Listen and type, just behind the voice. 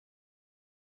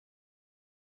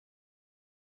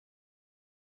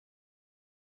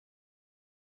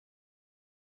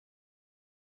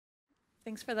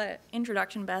Thanks for the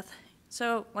introduction, Beth.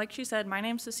 So, like she said, my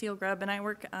name's Cecile Grubb, and I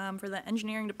work for the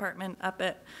engineering department up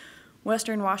at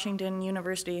Western Washington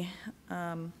University.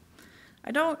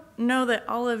 I don't know that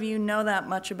all of you know that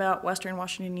much about Western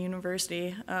Washington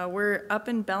University. We're up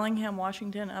in Bellingham,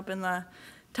 Washington, up in the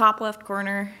top left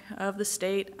corner of the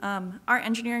state. Our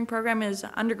engineering program is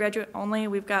undergraduate only.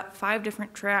 We've got 5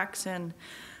 different tracks in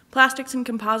plastics and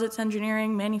composites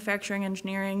engineering, manufacturing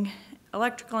engineering,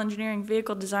 electrical engineering,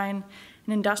 vehicle design,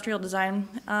 and industrial design.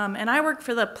 And I work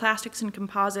for the plastics and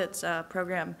composites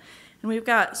program. And we've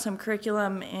got some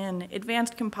curriculum in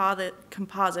advanced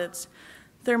composites,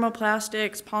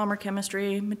 thermoplastics, polymer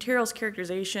chemistry, materials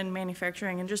characterization,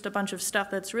 manufacturing, and just a bunch of stuff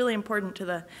that's really important to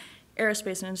the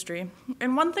aerospace industry.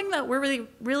 And one thing that we're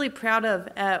really proud of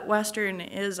at Western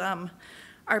is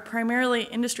our primarily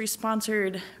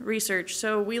industry-sponsored research.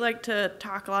 So we like to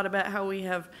talk a lot about how we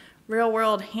have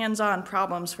real-world, hands-on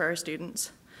problems for our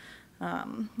students.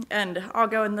 And I'll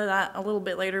go into that a little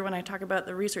bit later when I talk about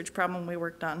the research problem we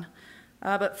worked on.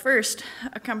 But first,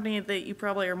 a company that you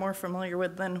probably are more familiar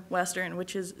with than Western,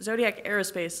 which is Zodiac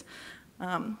Aerospace.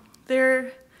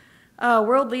 They're a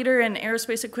world leader in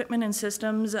aerospace equipment and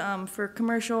systems for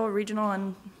commercial, regional,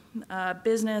 and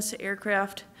business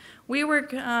aircraft. We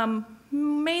work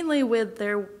mainly with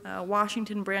their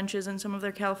Washington branches and some of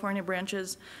their California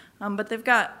branches, but they've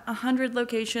got 100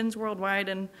 locations worldwide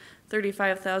and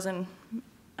 35,000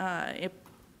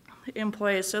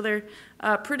 employees. So they're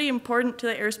pretty important to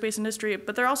the aerospace industry,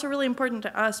 but they're also really important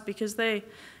to us because they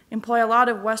employ a lot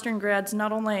of Western grads,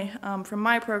 not only from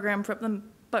my program,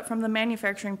 but from the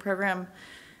manufacturing program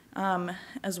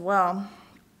as well.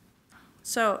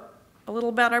 So a little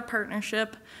about our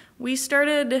partnership. We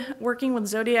started working with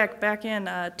Zodiac back in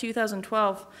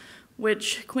 2012,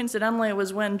 which coincidentally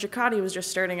was when JCATI was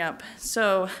just starting up.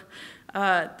 So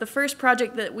the first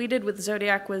project that we did with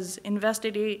Zodiac was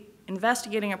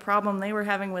investigating a problem they were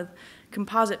having with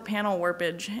composite panel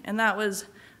warpage, and that was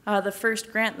the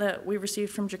first grant that we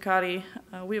received from JCATI.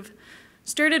 We've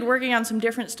started working on some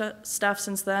different stuff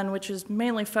since then, which is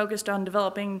mainly focused on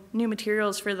developing new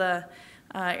materials for the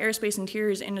aerospace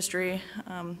interiors industry.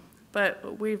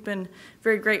 But we've been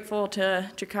very grateful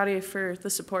to JCATI for the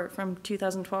support from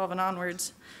 2012 and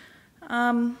onwards.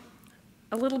 A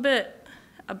little bit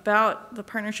about the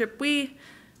partnership.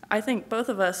 I think both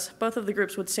of the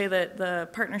groups would say that the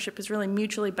partnership is really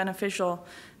mutually beneficial.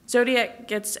 Zodiac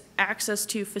gets access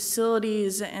to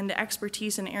facilities and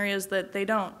expertise in areas that they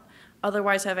don't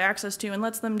otherwise have access to, and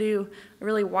lets them do a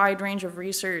really wide range of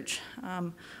research.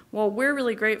 Well, we're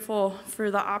really grateful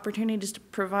for the opportunities to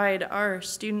provide our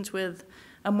students with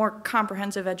a more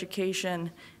comprehensive education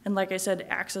and, like I said,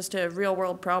 access to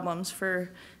real-world problems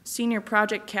for senior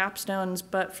project capstones,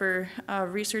 but for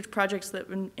research projects that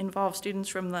involve students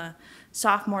from the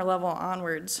sophomore level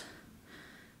onwards.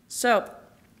 So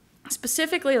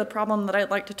specifically the problem that I'd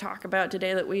like to talk about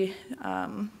today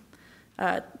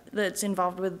that's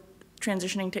involved with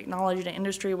transitioning technology to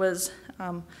industry was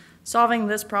solving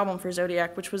this problem for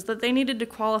Zodiac, which was that they needed to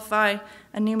qualify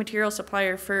a new material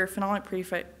supplier for phenolic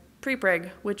prepreg,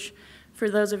 which, for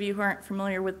those of you who aren't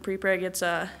familiar with prepreg, it's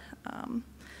a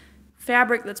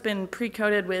fabric that's been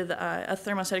pre-coated with a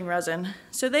thermosetting resin.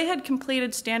 So they had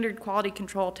completed standard quality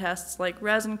control tests like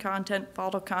resin content,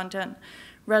 volatile content,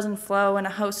 resin flow, and a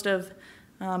host of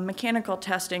mechanical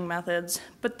testing methods,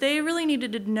 but they really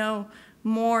needed to know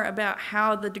more about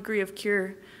how the degree of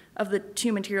cure of the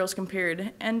two materials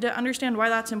compared. And to understand why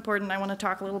that's important, I want to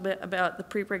talk a little bit about the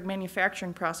prepreg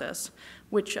manufacturing process,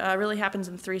 which really happens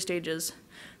in 3 stages.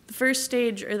 The first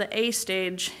stage, or the A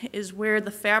stage, is where the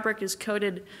fabric is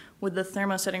coated with the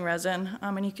thermosetting resin,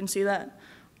 and you can see that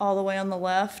all the way on the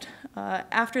left.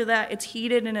 After that, it's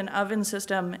heated in an oven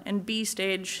system, and B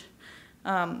stage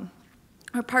are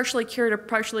partially cured or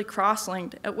partially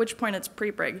cross-linked, at which point it's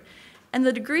prepreg. And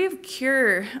the degree of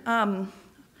cure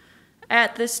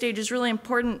at this stage is really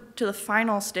important to the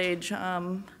final stage,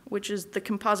 which is the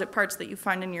composite parts that you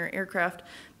find in your aircraft,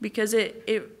 because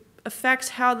it affects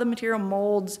how the material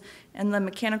molds and the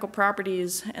mechanical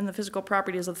properties and the physical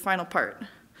properties of the final part.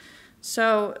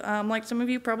 So like some of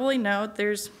you probably know,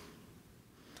 there's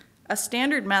a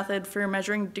standard method for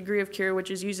measuring degree of cure,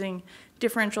 which is using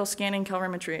differential scanning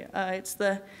calorimetry. It's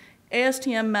the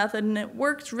ASTM method, and it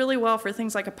works really well for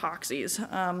things like epoxies.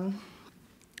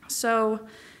 So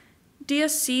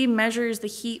DSC measures the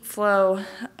heat flow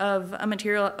of a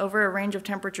material over a range of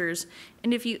temperatures,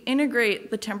 and if you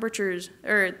integrate the temperatures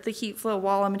or the heat flow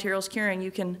while a material is curing, you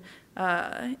can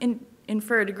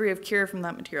infer a degree of cure from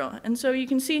that material. And so you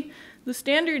can see the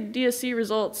standard DSC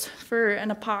results for an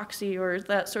epoxy or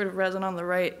that sort of resin on the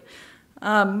right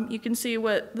You can see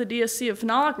what the DSC of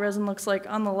phenolic resin looks like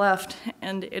on the left,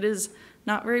 and it is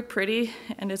not very pretty,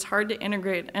 and it's hard to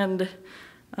integrate, and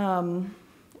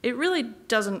it really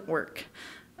doesn't work.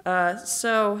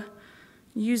 So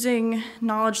using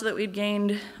knowledge that we'd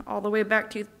gained all the way back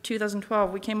to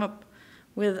 2012, we came up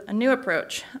with a new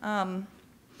approach,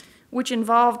 which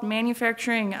involved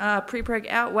manufacturing prepreg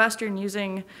at Western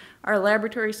using our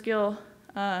laboratory scale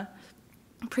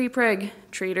prepreg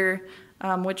treater,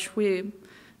 which we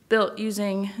built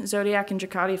using Zodiac and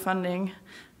JCATI funding.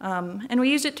 And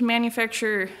we used it to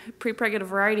manufacture prepreg at a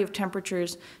variety of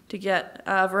temperatures to get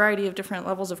a variety of different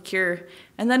levels of cure.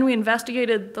 And then we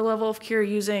investigated the level of cure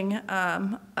using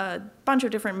a bunch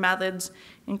of different methods,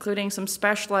 including some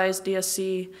specialized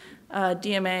DSC,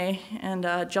 DMA, and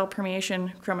gel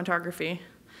permeation chromatography.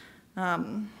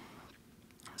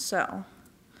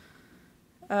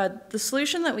 The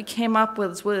solution that we came up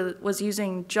with was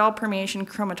using gel permeation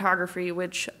chromatography,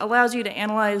 which allows you to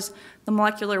analyze the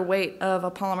molecular weight of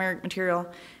a polymeric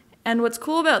material. And what's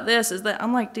cool about this is that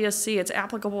unlike DSC, it's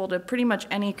applicable to pretty much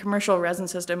any commercial resin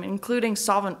system, including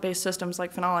solvent-based systems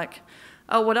like phenolic.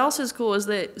 What else is cool is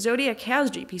that Zodiac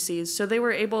has GPCs, so they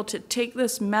were able to take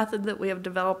this method that we have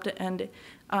developed and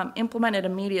implement it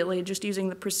immediately just using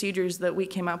the procedures that we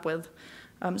came up with.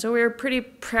 So we were pretty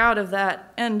proud of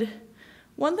that. And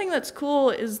one thing that's cool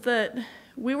is that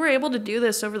we were able to do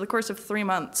this over the course of 3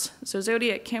 months. So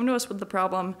Zodiac came to us with the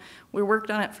problem, we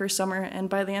worked on it for a summer, and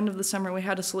by the end of the summer we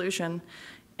had a solution.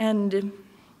 And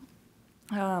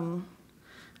I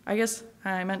guess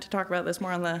I meant to talk about this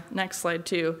more on the next slide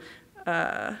too.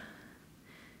 Not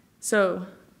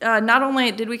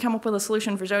only did we come up with a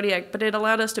solution for Zodiac, but it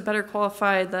allowed us to better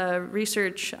qualify the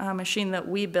research machine that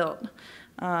we built,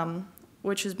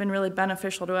 which has been really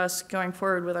beneficial to us going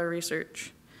forward with our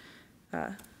research.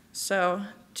 So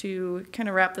to kind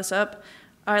of wrap this up,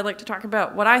 I'd like to talk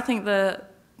about what I think the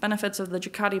benefits of the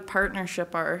JCATI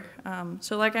partnership are.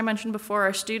 So like I mentioned before,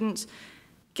 our students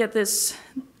get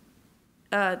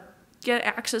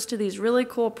access to these really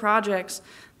cool projects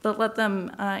that let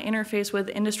them interface with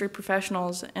industry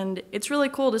professionals. And it's really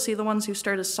cool to see the ones who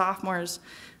start as sophomores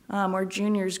or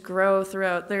juniors grow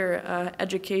throughout their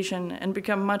education and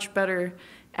become much better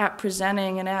at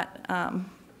presenting and at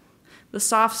the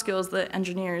soft skills that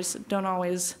engineers don't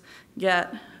always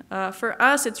get. For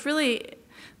us, it's really,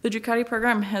 the JCATI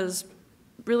program has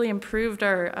really improved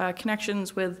our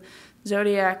connections with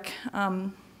Zodiac,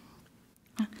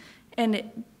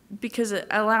 because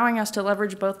allowing us to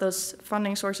leverage both those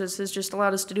funding sources has just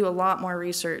allowed us to do a lot more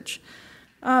research.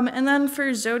 And then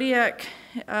for Zodiac,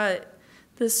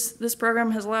 this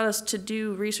program has allowed us to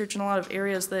do research in a lot of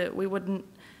areas that we wouldn't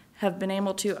have been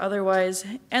able to otherwise.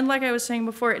 And like I was saying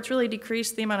before, it's really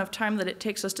decreased the amount of time that it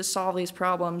takes us to solve these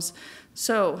problems.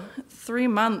 So 3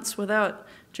 months without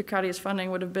JCATI's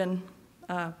funding would have been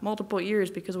multiple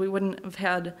years because we wouldn't have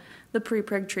had the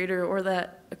prepreg treater or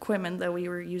that equipment that we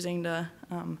were using to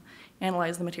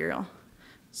analyze the material.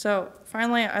 So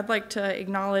finally, I'd like to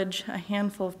acknowledge a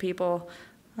handful of people,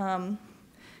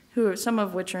 some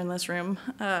of which are in this room.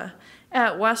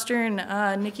 At Western,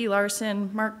 Nikki Larson,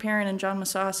 Mark Perrin, and John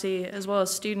Masasi, as well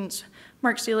as students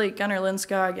Mark Seeley, Gunnar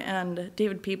Lindskog, and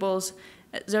David Peoples.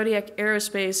 At Zodiac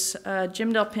Aerospace,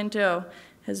 Jim Del Pinto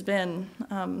has been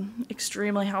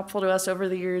extremely helpful to us over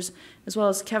the years, as well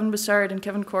as Kevin Bussard and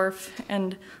Kevin Korf.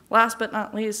 And last but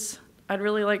not least, I'd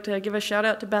really like to give a shout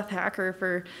out to Beth Hacker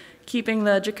for keeping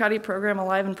the JCATI program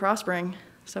alive and prospering.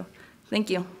 So thank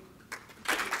you.